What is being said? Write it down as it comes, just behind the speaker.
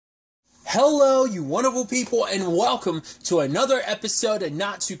Hello, you wonderful people, and welcome to another episode of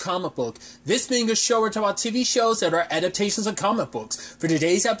Not Too Comic Book. This being a show where we talk about TV shows that are adaptations of comic books. For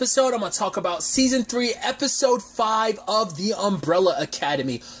today's episode, I'm going to talk about Season 3, Episode 5 of The Umbrella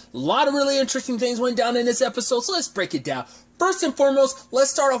Academy. A lot of really interesting things went down in this episode, so let's break it down. First and foremost,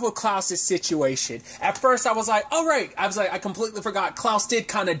 let's start off with Klaus's situation. At first, I was like, all right. I completely forgot. Klaus did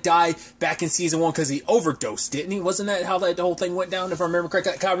kind of die back in Season 1 because he overdosed, didn't he? Wasn't that how the whole thing went down, if I remember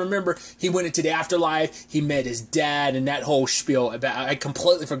correctly? I can't remember. He went into the afterlife. He met his dad and that whole spiel. I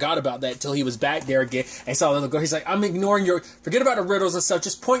completely forgot about that until he was back there again and saw the little girl. He's like, I'm ignoring your... Forget about the riddles and stuff.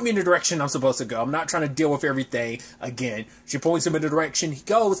 Just point me in the direction I'm supposed to go. I'm not trying to deal with everything again. She points him in the direction he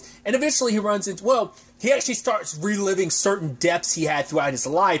goes, and eventually he runs into... Well, he actually starts reliving certain deaths he had throughout his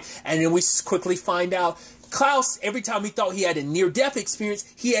life, and then we quickly find out Klaus, every time he thought he had a near-death experience,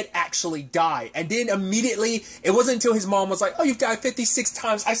 he had actually died. And then immediately, it wasn't until his mom was like, oh, you've died 56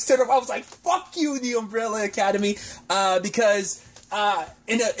 times. I stood up, I was like, fuck you, the Umbrella Academy, because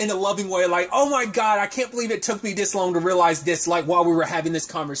in a loving way, like, oh my god, I can't believe it took me this long to realize this, like, while we were having this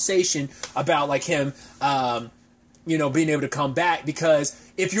conversation about, like, him, you know, being able to come back. Because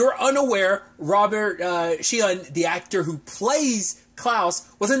if you're unaware, Robert Sheehan, the actor who plays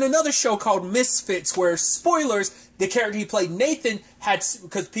Klaus, was in another show called Misfits, where, spoilers, the character he played, Nathan, had,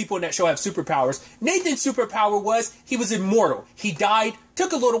 because people in that show have superpowers, Nathan's superpower was he was immortal. He died,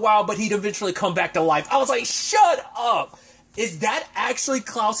 took a little while, but he'd eventually come back to life. I was like, shut up! Is that actually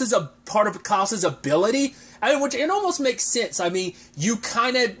part of Klaus's ability? I mean, which it almost makes sense. I mean, you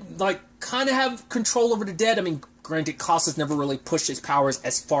kind of have control over the dead. I mean, granted, Klaus has never really pushed his powers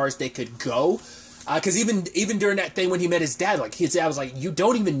as far as they could go. Because even during that thing when he met his dad, like, his dad was like, you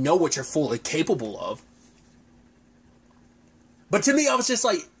don't even know what you're fully capable of. But to me, I was just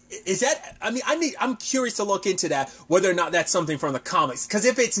like, is that... I mean, I'm curious to look into that, whether or not that's something from the comics. Because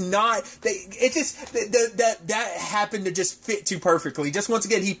if it's not, that happened to just fit too perfectly. Just once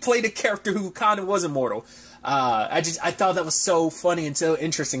again, he played a character who kind of was immortal. I thought that was so funny and so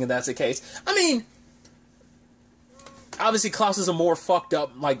interesting if that's the case. I mean... Obviously, Klaus is a more fucked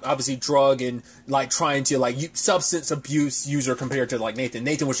up, like, obviously, drug and, like, trying to, like, substance abuse user compared to, like, Nathan.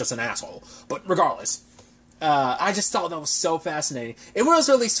 Nathan was just an asshole. But regardless, I just thought that was so fascinating. It was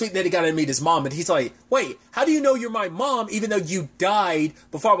really sweet that he got to meet his mom, but he's like, wait, how do you know you're my mom even though you died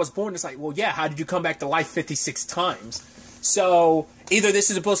before I was born? It's like, well, yeah, how did you come back to life 56 times? So, either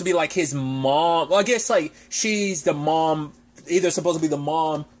this is supposed to be, like, his mom. Well, I guess, like, she's the mom, either supposed to be the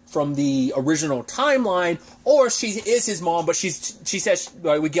mom from the original timeline, or she is his mom, but she says,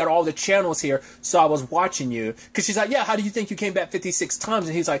 like, we got all the channels here, so I was watching you. Because she's like, yeah, how do you think you came back 56 times?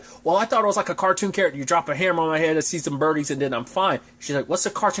 And he's like, well, I thought it was like a cartoon character. You drop a hammer on my head, I see some birdies, and then I'm fine. She's like, what's the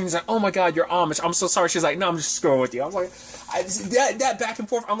cartoon? He's like, oh my god, you're Amish. I'm so sorry. She's like, no, I'm just screwing with you. I was like, that back and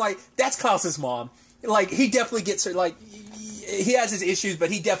forth, I'm like, that's Klaus's mom. Like, he definitely gets her, like... He has his issues, but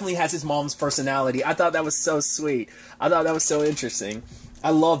he definitely has his mom's personality. I thought that was so sweet. I thought that was so interesting. I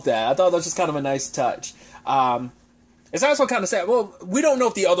love that. I thought that was just kind of a nice touch. It's also kind of sad. Well, we don't know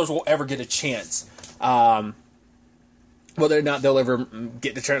if the others will ever get a chance. Whether or not they'll ever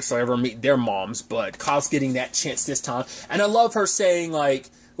get the chance to ever meet their moms. But Kyle's getting that chance this time. And I love her saying, like,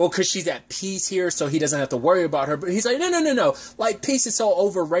 well, because she's at peace here, so he doesn't have to worry about her. But he's like, no. Like, peace is so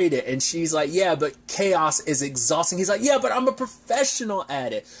overrated. And she's like, yeah, but chaos is exhausting. He's like, yeah, but I'm a professional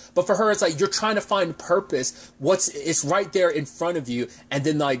at it. But for her, it's like, you're trying to find purpose. It's right there in front of you. And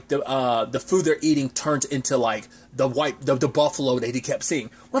then, like, the food they're eating turns into, like, the buffalo that he kept seeing.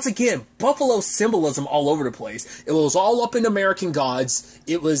 Once again, buffalo symbolism all over the place. It was all up in American Gods.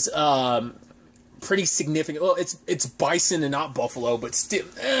 It was, pretty significant. Well, it's bison and not buffalo, but still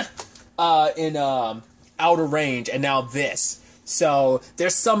in Outer Range, and now this. So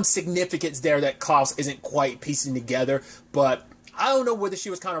there's some significance there that Klaus isn't quite piecing together, but I don't know whether she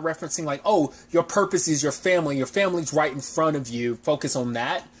was kind of referencing like, oh, your purpose is your family. Your family's right in front of you. Focus on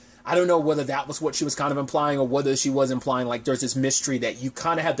that. I don't know whether that was what she was kind of implying, or whether she was implying like there's this mystery that you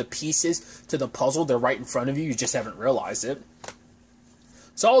kind of have the pieces to the puzzle. They're right in front of you. You just haven't realized it.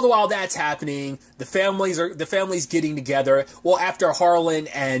 So all the while that's happening, the family's getting together. Well, after Harlan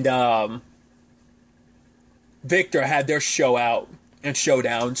and Victor had their showdown.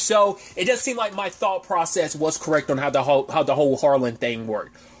 So it does seem like my thought process was correct on how the whole Harlan thing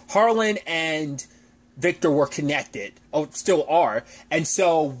worked. Harlan and Victor were connected. Oh, still are. And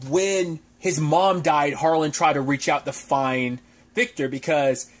so when his mom died, Harlan tried to reach out to find Victor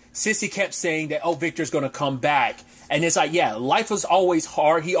because Sissy kept saying that, oh, Victor's going to come back. And it's like, yeah, life was always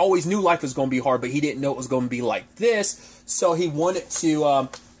hard. He always knew life was going to be hard, but he didn't know it was going to be like this. So he wanted to,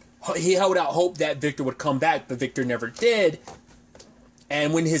 he held out hope that Victor would come back, but Victor never did.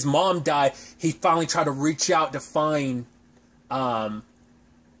 And when his mom died, he finally tried to reach out to find and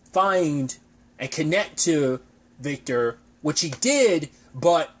connect to Victor, which he did,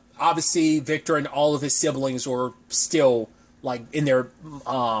 but obviously Victor and all of his siblings were still like in their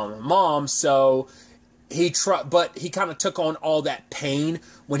mom, so but he kind of took on all that pain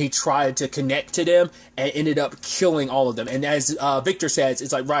when he tried to connect to them and ended up killing all of them. And as Victor says,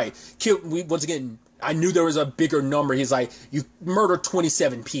 it's like, right, once again, I knew there was a bigger number. He's like, you murdered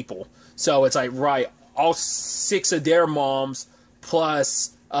 27 people. So it's like, right, all 6 of their moms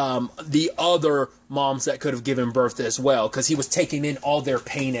plus the other moms that could have given birth as well, because he was taking in all their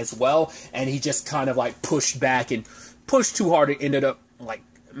pain as well, and he just kind of like pushed back and pushed too hard. It ended up like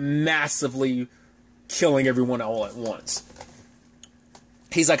massively killing everyone all at once.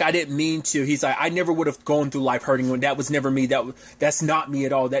 He's like, I didn't mean to. He's like, I never would have gone through life hurting anyone. That was never me. That's not me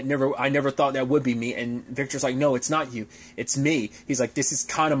at all. I never thought that would be me. And Victor's like, no, it's not you. It's me. He's like, this is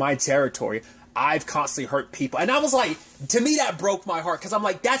kind of my territory. I've constantly hurt people. And I was like, to me, that broke my heart. Because I'm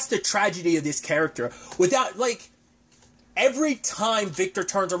like, that's the tragedy of this character. Without, like, every time Victor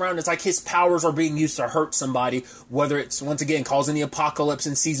turns around, it's like his powers are being used to hurt somebody. Whether it's, once again, causing the apocalypse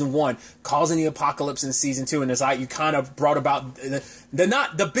in season 1, causing the apocalypse in season 2. And it's like, you kind of brought about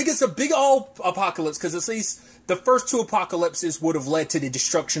the biggest of big old apocalypse. Because at least the first 2 apocalypses would have led to the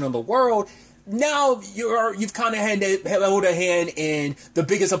destruction of the world. Now you've kind of held a hand in the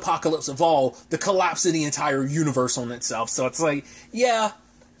biggest apocalypse of all, the collapse of the entire universe on itself. So it's like, yeah.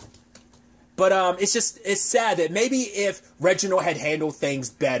 But it's sad that maybe if Reginald had handled things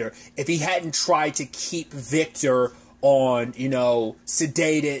better, if he hadn't tried to keep Victor on,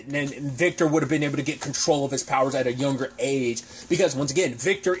 sedated, and then Victor would have been able to get control of his powers at a younger age. Because, once again,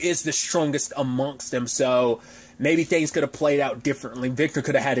 Victor is the strongest amongst them, so maybe things could have played out differently. Victor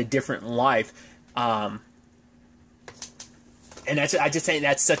could have had a different life. And I just think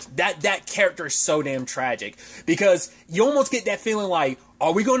that character is so damn tragic. Because you almost get that feeling like,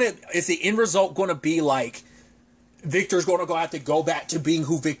 is the end result going to be like Victor's going to have to go back to being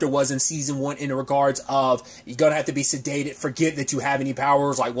who Victor was in season 1 in regards of you're going to have to be sedated, forget that you have any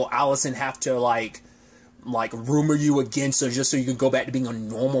powers? Like, will Allison have to like rumor you again so you can go back to being a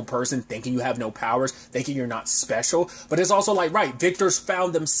normal person, thinking you have no powers, thinking you're not special? But it's also like, right, Victor's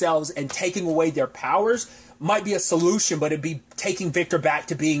found themselves, and taking away their powers might be a solution, but it'd be taking Victor back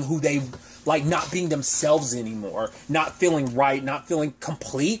to being who they, like, not being themselves anymore, not feeling right, not feeling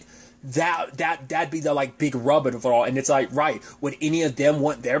complete. That'd be the, like, big rub of it all. And it's like, right, would any of them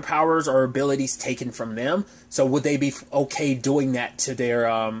want their powers or abilities taken from them? So would they be okay doing that to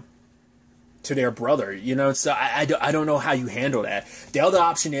their brother, So I don't know how you handle that. The other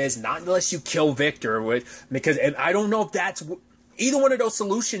option is not unless you kill Victor, and I don't know if that's either one of those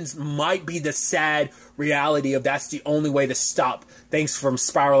solutions. Might be the sad reality of that's the only way to stop things from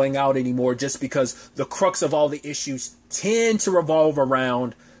spiraling out anymore, just because the crux of all the issues tend to revolve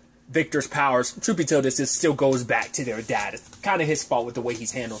around Victor's powers. Truth be told, this still goes back to their dad. It's kind of his fault with the way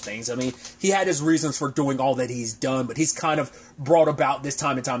he's handled things. I mean, he had his reasons for doing all that he's done, but he's kind of brought about this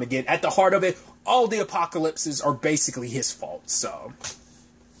time and time again. At the heart of it, all the apocalypses are basically his fault, so.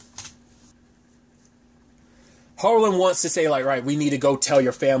 Harlan wants to say, like, right, we need to go tell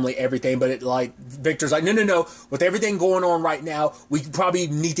your family everything, but Victor's like, no. With everything going on right now, we probably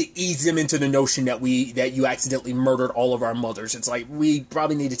need to ease them into the notion that you accidentally murdered all of our mothers. It's like, we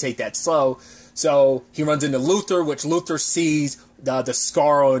probably need to take that slow. So he runs into Luther, which Luther sees the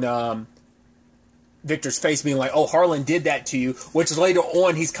scar on Victor's face, being like, oh, Harlan did that to you, which later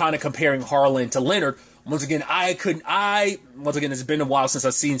on he's kind of comparing Harlan to Leonard. Once again, it's been a while since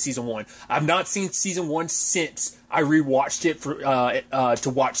I've seen season 1. I've not seen season 1 since I rewatched it to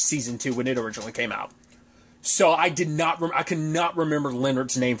watch season 2 when it originally came out. So I could not remember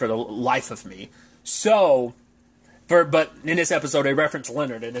Leonard's name for the life of me. So, but in this episode, they reference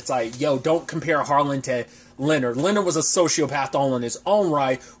Leonard, and it's like, yo, don't compare Harlan to Leonard. Leonard was a sociopath all in his own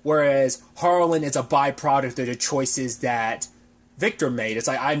right, whereas Harlan is a byproduct of the choices that Victor made. It's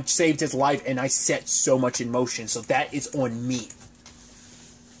like, I saved his life and I set so much in motion, so that is on me.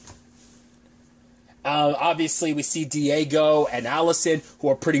 Obviously, we see Diego and Allison, who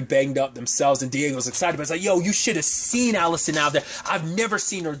are pretty banged up themselves, and Diego's excited, but it's like, yo, you should have seen Allison out there. I've never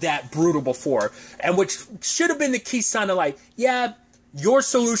seen her that brutal before. And which should have been the key sign of like, yeah, your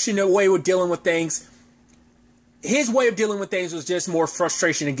solution, the way we're dealing with things, his way of dealing with things was just more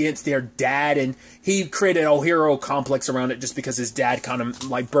frustration against their dad, and he created a hero complex around it just because his dad kind of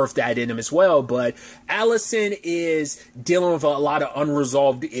like birthed that in him as well. But Allison is dealing with a lot of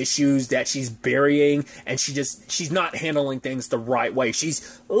unresolved issues that she's burying, and she's not handling things the right way.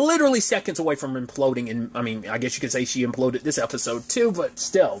 She's literally seconds away from imploding, and I mean, I guess you could say she imploded this episode too, but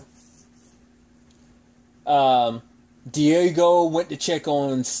still. Diego went to check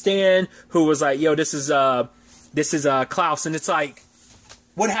on Stan, who was like, yo, this is Klaus, and it's like,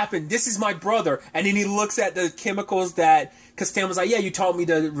 what happened? This is my brother. And then he looks at the chemicals because Stan was like, yeah, you taught me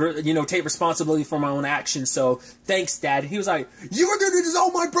to, take responsibility for my own actions, so thanks, Dad. He was like, you were going to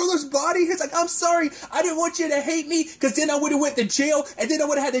dissolve my brother's body? He's like, I'm sorry, I didn't want you to hate me, because then I would have went to jail, and then I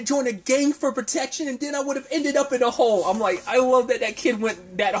would have had to join a gang for protection, and then I would have ended up in a hole. I'm like, I love that kid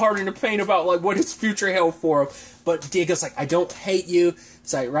went that hard into pain about, like, what his future held for him. But Diego's like, I don't hate you.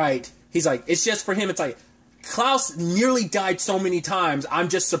 It's like, right. He's like, it's just for him. It's like, Klaus nearly died so many times. I'm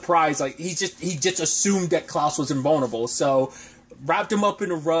just surprised. Like, he just assumed that Klaus was invulnerable. So, wrapped him up in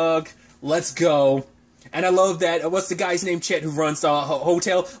a rug. Let's go. And I love that. What's the guy's name? Chet, who runs the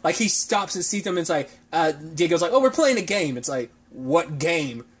hotel. Like, he stops and sees them, and it's like, Diego's like, oh, we're playing a game. It's like, what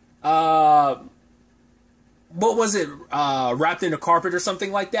game? What was it? Wrapped in a carpet or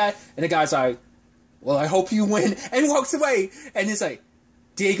something like that. And the guy's like, well, I hope you win. And walks away. And it's like,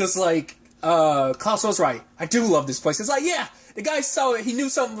 Diego's like, Klaus was right. I do love this place. It's like, yeah, the guy saw it. He knew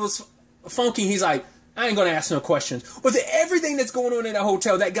something was funky. He's like, I ain't gonna ask no questions. With everything that's going on in that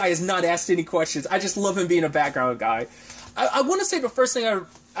hotel, that guy has not asked any questions. I just love him being a background guy. I want to say the first thing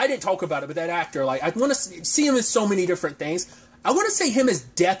I didn't talk about it, but that actor, like, I want to see him in so many different things. I want to say him as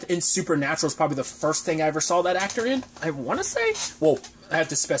Death in Supernatural is probably the first thing I ever saw that actor in. I want to say, well, I have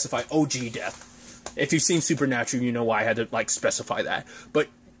to specify OG Death. If you've seen Supernatural, you know why I had to, like, specify that. But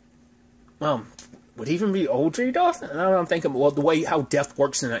would he even be OG Death? I'm thinking, well, the way how Death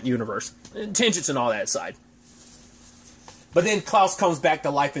works in that universe. Tangents and all that aside. But then Klaus comes back to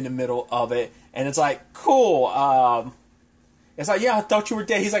life in the middle of it, and it's like, cool. It's like, yeah, I thought you were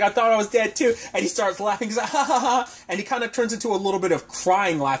dead. He's like, I thought I was dead too. And he starts laughing. He's like, ha ha ha. And he kind of turns into a little bit of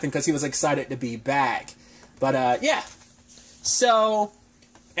crying laughing because he was excited to be back. But, yeah. So,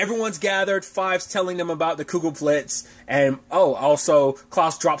 everyone's gathered. Five's telling them about the Kugelblitz. And, also,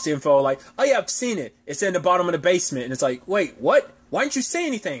 Klaus drops the info like, oh, yeah, I've seen it. It's in the bottom of the basement. And it's like, wait, what? Why didn't you say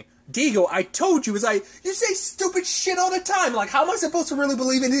anything? Diego, I told you. It's like, you say stupid shit all the time. Like, how am I supposed to really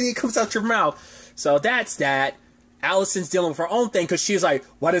believe anything that comes out your mouth? So, that's that. Allison's dealing with her own thing because she's like,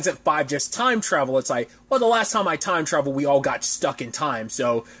 why doesn't Five just time travel? It's like, well, the last time I time traveled, we all got stuck in time.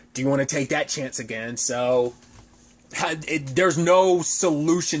 So, do you want to take that chance again? So, there's no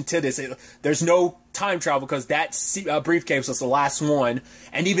solution to this. There's no time travel because that briefcase was the last one.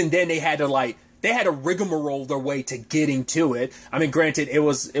 And even then, they had to rigmarole their way to getting to it. I mean, granted, it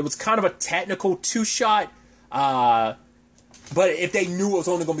was kind of a technical two-shot, but if they knew it was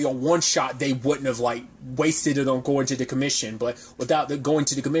only going to be a one-shot, they wouldn't have, like, wasted it on going to the commission. But without going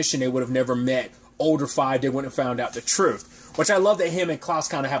to the commission, they would have never met older Five. They wouldn't have found out the truth. Which I love that him and Klaus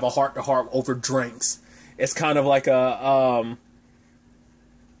kind of have a heart-to-heart over drinks. It's kind of like a,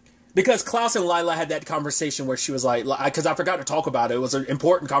 because Klaus and Lila had that conversation where she was like, because I forgot to talk about it. It was an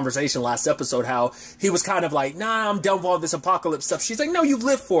important conversation last episode, how he was kind of like, nah, I'm done with all this apocalypse stuff. She's like, no, you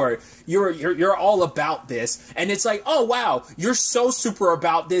live for it. You're all about this. And it's like, oh, wow, you're so super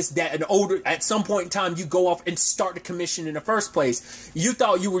about this that at some point in time, you go off and start the commission in the first place. You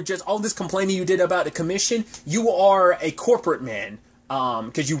thought you were just, all this complaining you did about the commission, you are a corporate man.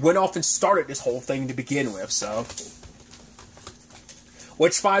 Because you went off and started this whole thing to begin with, so.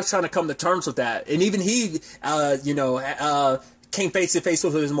 Which Five's trying to come to terms with that. And even he, came face to face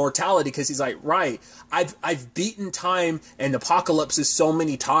with his mortality because he's like, right, I've beaten time and apocalypses so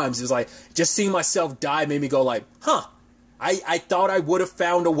many times. It's like, just seeing myself die made me go like, huh, I thought I would have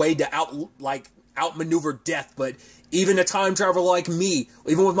found a way to outmaneuver death, but even a time traveler like me,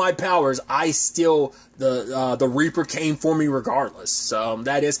 even with my powers, I still, the Reaper came for me regardless. So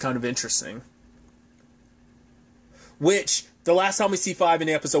that is kind of interesting. Which, the last time we see Five in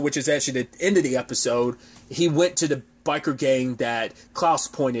the episode, which is actually the end of the episode, he went to the biker gang that Klaus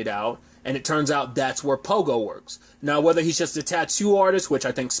pointed out, and it turns out that's where Pogo works. Now, whether he's just a tattoo artist, which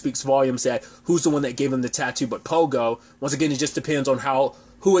I think speaks volumes that who's the one that gave him the tattoo but Pogo, once again, it just depends on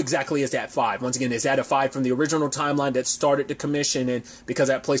who exactly is that Five. Once again, is that a Five from the original timeline that started the commission, and because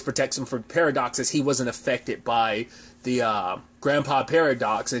that place protects him from paradoxes, he wasn't affected by the Grandpa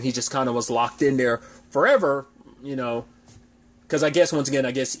Paradox, and he just kind of was locked in there forever, because I guess, once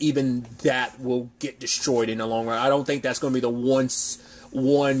again, even that will get destroyed in the long run. I don't think that's going to be the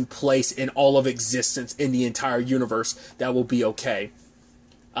one place in all of existence in the entire universe that will be okay.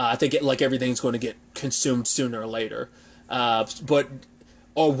 I think like everything's going to get consumed sooner or later.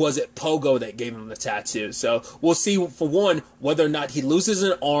 Or was it Pogo that gave him the tattoo? So we'll see, for one, whether or not he loses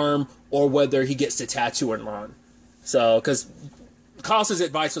an arm or whether he gets the tattoo or not. So, because Costa's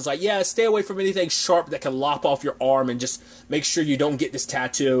advice was like, yeah, stay away from anything sharp that can lop off your arm and just make sure you don't get this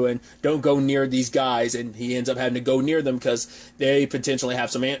tattoo and don't go near these guys. And he ends up having to go near them because they potentially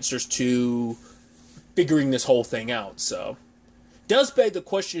have some answers to figuring this whole thing out. So, does beg the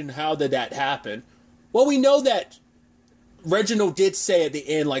question, how did that happen? Well, we know that Reginald did say at the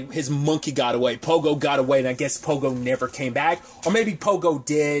end, like, his monkey got away. Pogo got away, and I guess Pogo never came back. Or maybe Pogo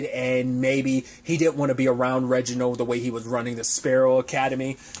did, and maybe he didn't want to be around Reginald the way he was running the Sparrow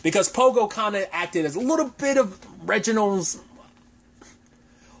Academy. Because Pogo kind of acted as a little bit of Reginald's...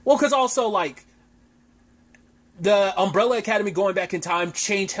 Well, because also, like, the Umbrella Academy going back in time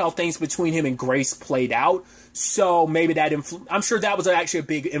changed how things between him and Grace played out. So maybe that... I'm sure that was actually a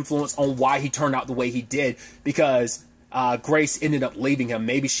big influence on why he turned out the way he did. Because... Grace ended up leaving him.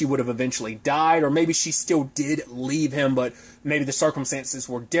 Maybe she would have eventually died, or maybe she still did leave him, but maybe the circumstances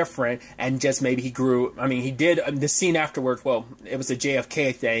were different, and just maybe he grew... I mean, he did... the scene afterwards, well, it was a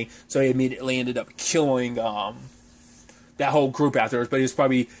JFK thing, so he immediately ended up killing that whole group afterwards, but he was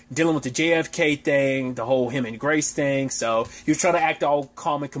probably dealing with the JFK thing, the whole him and Grace thing, so he was trying to act all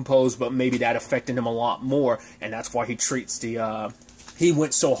calm and composed, but maybe that affected him a lot more, and that's why he treats the... he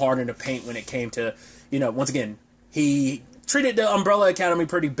went so hard in the paint when it came to, you know, once again... He treated the Umbrella Academy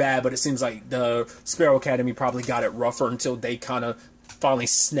pretty bad, but it seems like the Sparrow Academy probably got it rougher until they kind of finally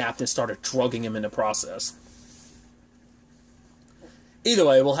snapped and started drugging him in the process. Either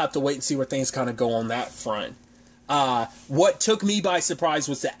way, we'll have to wait and see where things kind of go on that front. What took me by surprise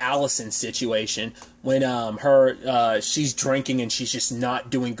was the Allison situation when she's drinking and she's just not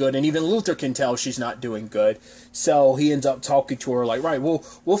doing good, and even Luther can tell she's not doing good. So he ends up talking to her like, right,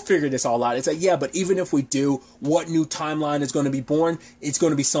 we'll figure this all out. It's like, yeah, but even if we do, what new timeline is going to be born? It's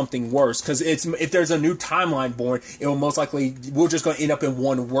going to be something worse, because if there's a new timeline born, it will most likely, we're just going to end up in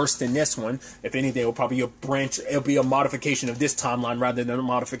one worse than this one. If anything, it'll probably it'll be a modification of this timeline rather than a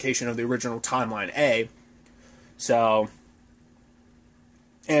modification of the original timeline A. So,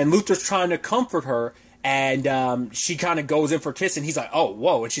 and Luther's trying to comfort her, and she kind of goes in for a kiss, and he's like, oh,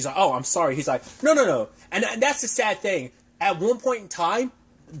 whoa, and she's like, oh, I'm sorry. He's like, no. And that's the sad thing. At one point in time,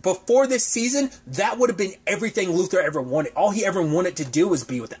 before this season, that would have been everything Luther ever wanted. All he ever wanted to do was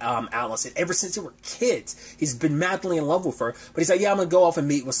be with Allison. Ever since they were kids, he's been madly in love with her. But he's like, yeah, I'm going to go off and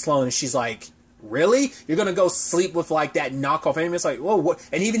meet with Sloane. And she's like, really? You're going to go sleep with, like, that knockoff enemy? It's like, whoa, what?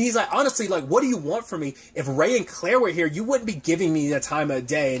 And even he's like, honestly, like, what do you want from me? If Ray and Claire were here, you wouldn't be giving me the time of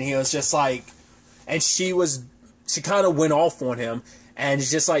day. And he was just like, and she kind of went off on him. And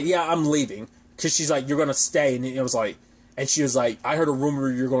he's just like, yeah, I'm leaving. Because she's like, you're going to stay. And it was like, and she was like, I heard a rumor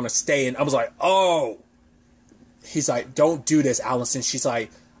you're going to stay. And I was like, oh. He's like, don't do this, Allison. She's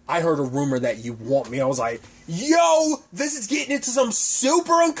like, I heard a rumor that you want me. I was like, yo, this is getting into some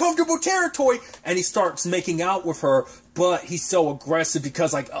super uncomfortable territory. And he starts making out with her, but he's so aggressive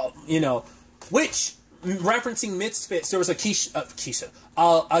because, like, which, referencing Misfits, there was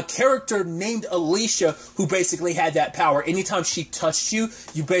a character named Alicia who basically had that power. Anytime she touched you,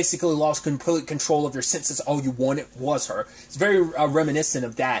 you basically lost complete control of your senses. All you wanted was her. It's very reminiscent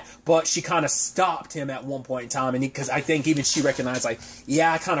of that. But she kind of stopped him at one point in time, and because I think even she recognized, like,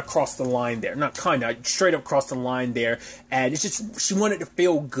 yeah, I kind of crossed the line there. Not kind of, straight up crossed the line there. And it's just, she wanted to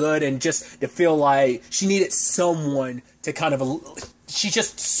feel good and just to feel like she needed someone to kind of... She's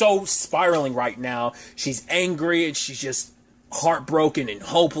just so spiraling right now. She's angry and she's just heartbroken and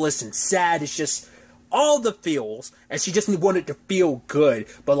hopeless and sad. It's just all the feels, and she just wanted to feel good,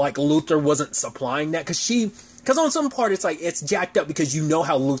 but like Luther wasn't supplying that, because on some part it's like it's jacked up because you know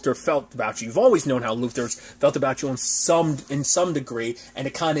how Luther felt about you. You've always known how Luther's felt about you in some degree, and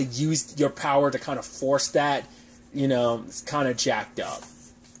it kind of used your power to kind of force that. It's kind of jacked up.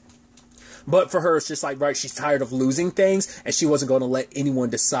 But for her, it's just like, right, she's tired of losing things, and she wasn't going to let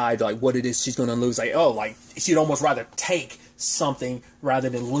anyone decide, like, what it is she's going to lose. Like, oh, like, she'd almost rather take something rather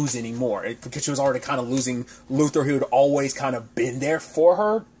than lose anymore. Because she was already kind of losing Luther, who had always kind of been there for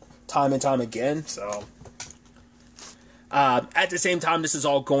her, time and time again. So, at the same time this is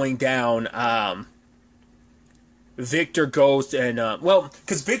all going down, Victor goes and,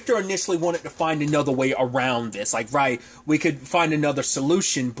 because Victor initially wanted to find another way around this. Like, right, we could find another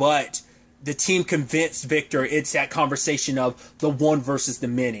solution, but... the team convinced Victor. It's that conversation of the one versus the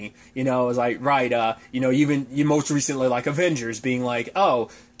many. You know, it's like, right, you know, even you most recently, like Avengers being like, oh,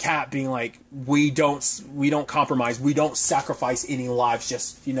 Cap being like, we don't compromise, we don't sacrifice any lives,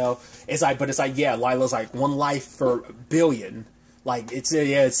 just, you know, it's like, but it's like, yeah, Lila's like, one life for a billion. Like, it's,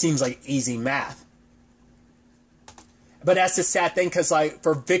 yeah, it seems like easy math. But that's the sad thing, because, like,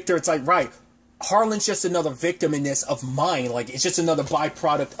 for Victor, it's like, right, Harlan's just another victim in this of mine. Like, it's just another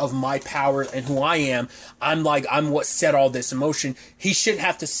byproduct of my power and who I am. I'm what set all this in motion. He shouldn't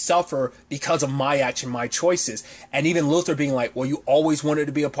have to suffer because of my action, my choices. And even Luther being like, well, you always wanted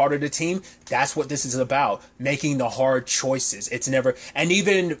to be a part of the team. That's what this is about. Making the hard choices. It's never, and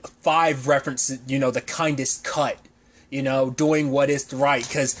even 5 references, you know, the kindest cut, you know, doing what is right.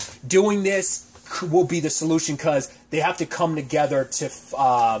 Because doing this will be the solution, because they have to come together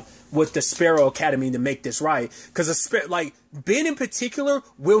to, with the Sparrow Academy to make this right. Because like Ben in particular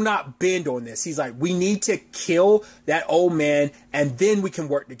will not bend on this. He's like, we need to kill that old man and then we can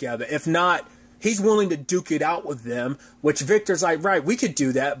work together. If not, he's willing to duke it out with them, which Victor's like, right, we could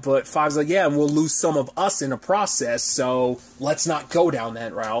do that, but Five's like, yeah, and we'll lose some of us in the process, so let's not go down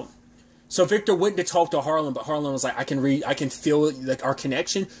that route. So Victor went to talk to Harlan, but Harlan was like, I can feel like our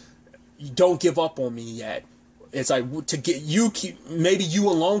connection. Don't give up on me yet. It's like, to get you, maybe you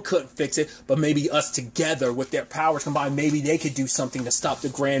alone couldn't fix it, but maybe us together with their powers combined, maybe they could do something to stop the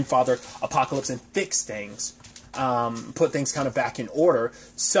grandfather apocalypse and fix things, put things kind of back in order.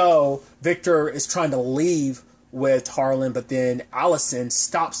 So Victor is trying to leave with Harlan, but then Allison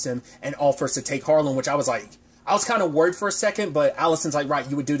stops him and offers to take Harlan, which I was kind of worried for a second, but Allison's like, right,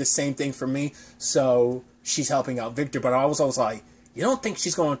 you would do the same thing for me. So she's helping out Victor, but I was like, you don't think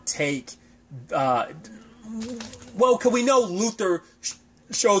she's going to take, well, because we know Luther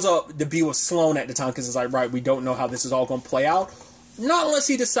shows up to be with Sloane at the time, because it's like, right, we don't know how this is all going to play out. Not unless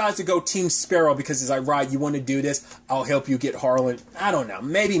he decides to go Team Sparrow, because he's like, right, you want to do this? I'll help you get Harlan. I don't know.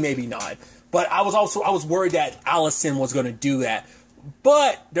 Maybe, maybe not. But I was worried that Allison was going to do that.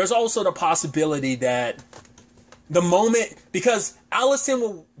 But there's also the possibility that the moment, because Allison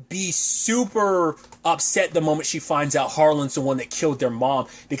will be super upset the moment she finds out Harlan's the one that killed their mom,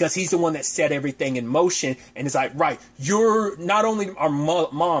 because he's the one that set everything in motion, and it's like, right, you're not only our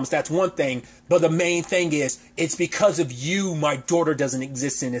moms, that's one thing, but the main thing is, it's because of you my daughter doesn't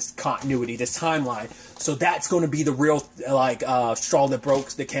exist in this continuity, this timeline. So that's going to be the real, like, straw that broke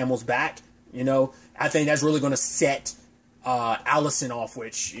the camel's back, you know? I think that's really going to set Allison off,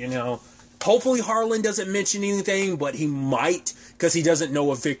 which, you know, hopefully Harlan doesn't mention anything, but he might, because he doesn't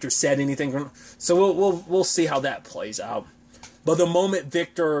know if Victor said anything. So we'll see how that plays out. But the moment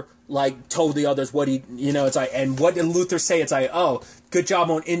Victor, like, told the others what he, you know, it's like, and what did Luther say? It's like, oh, good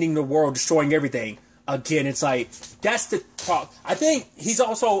job on ending the world, destroying everything. Again, it's like, that's the problem. I think he's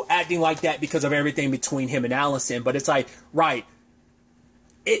also acting like that because of everything between him and Allison. But it's like, right,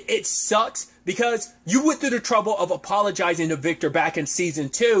 it sucks, because you went through the trouble of apologizing to Victor back in season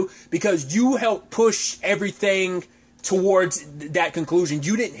 2, because you helped push everything towards that conclusion.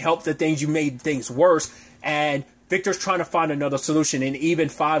 You didn't help the things, you made things worse, and Victor's trying to find another solution, and even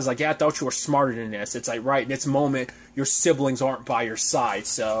Five's like, yeah, I thought you were smarter than this. It's like, right, in this moment, your siblings aren't by your side,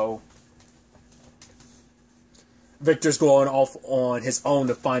 so Victor's going off on his own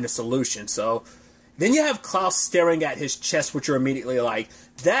to find a solution. So then you have Klaus staring at his chest, which you're immediately like,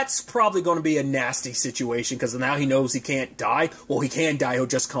 that's probably going to be a nasty situation, because now he knows he can't die. Well, he can die, he'll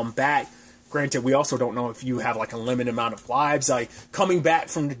just come back. Granted, we also don't know if you have, like, a limited amount of lives. Like, coming back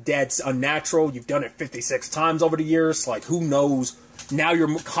from the dead's unnatural. You've done it 56 times over the years. Like, who knows? Now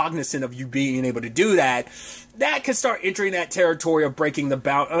you're cognizant of you being able to do that. That could start entering that territory of breaking the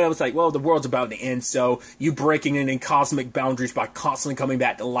bound. I was like, well, the world's about to end, so you breaking in cosmic boundaries by constantly coming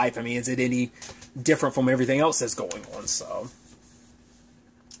back to life. I mean, is it any different from everything else that's going on? So,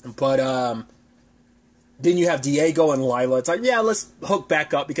 but then you have Diego and Lila. It's like, yeah, let's hook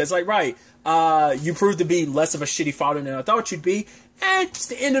back up, because, like, right, you proved to be less of a shitty father than I thought you'd be, and it's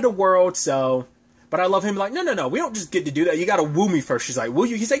the end of the world, so. But I love him like, no, we don't just get to do that. You gotta woo me first. She's like, will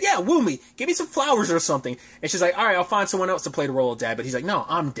you? He's like, yeah, woo me. Give me some flowers or something. And she's like, all right, I'll find someone else to play the role of dad. But he's like, no,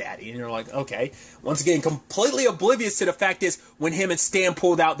 I'm daddy. And you're like, okay. Once again, completely oblivious to the fact is, when him and Stan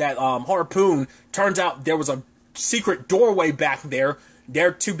pulled out that harpoon, turns out there was a secret doorway back there.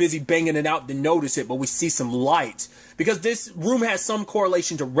 They're too busy banging it out to notice it, but we see some light. Because this room has some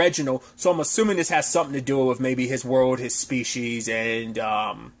correlation to Reginald, so I'm assuming this has something to do with maybe his world, his species, and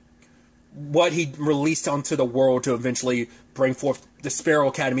what he released onto the world to eventually bring forth the Sparrow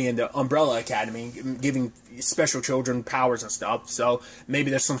Academy and the Umbrella Academy, giving special children powers and stuff. So maybe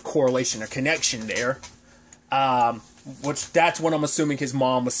there's some correlation or connection there. Which that's what I'm assuming his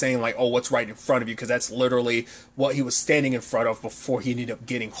mom was saying, like, oh, what's right in front of you? Because that's literally what he was standing in front of before he ended up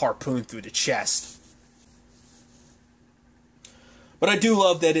getting harpooned through the chest. But I do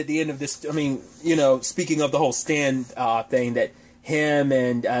love that at the end of this, I mean, you know, speaking of the whole Stan thing, that him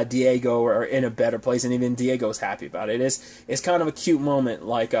and Diego are in a better place, and even Diego's happy about it. It's kind of a cute moment,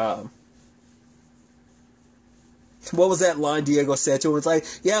 like, what was that line Diego said to him? It's like,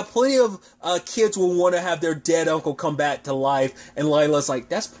 yeah, plenty of kids will want to have their dead uncle come back to life. And Lila's like,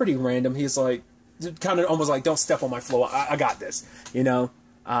 that's pretty random. He's like, kind of almost like, don't step on my floor. I got this, you know?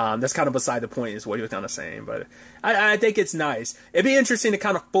 That's kind of beside the point is what he was kind of saying. But I think it's nice. It'd be interesting to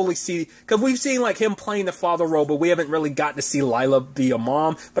kind of fully see, because we've seen like him playing the father role, but we haven't really gotten to see Lila be a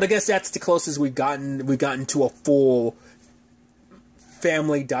mom. But I guess that's the closest we've gotten to a full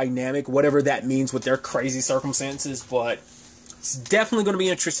family dynamic, whatever that means with their crazy circumstances. But it's definitely going to be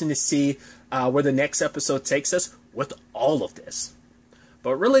interesting to see where the next episode takes us with all of this.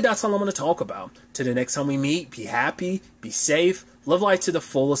 But really, that's all I'm going to talk about. Till the next time we meet, be happy, be safe, live life to the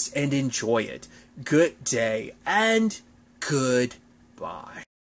fullest, and enjoy it. Good day and goodbye.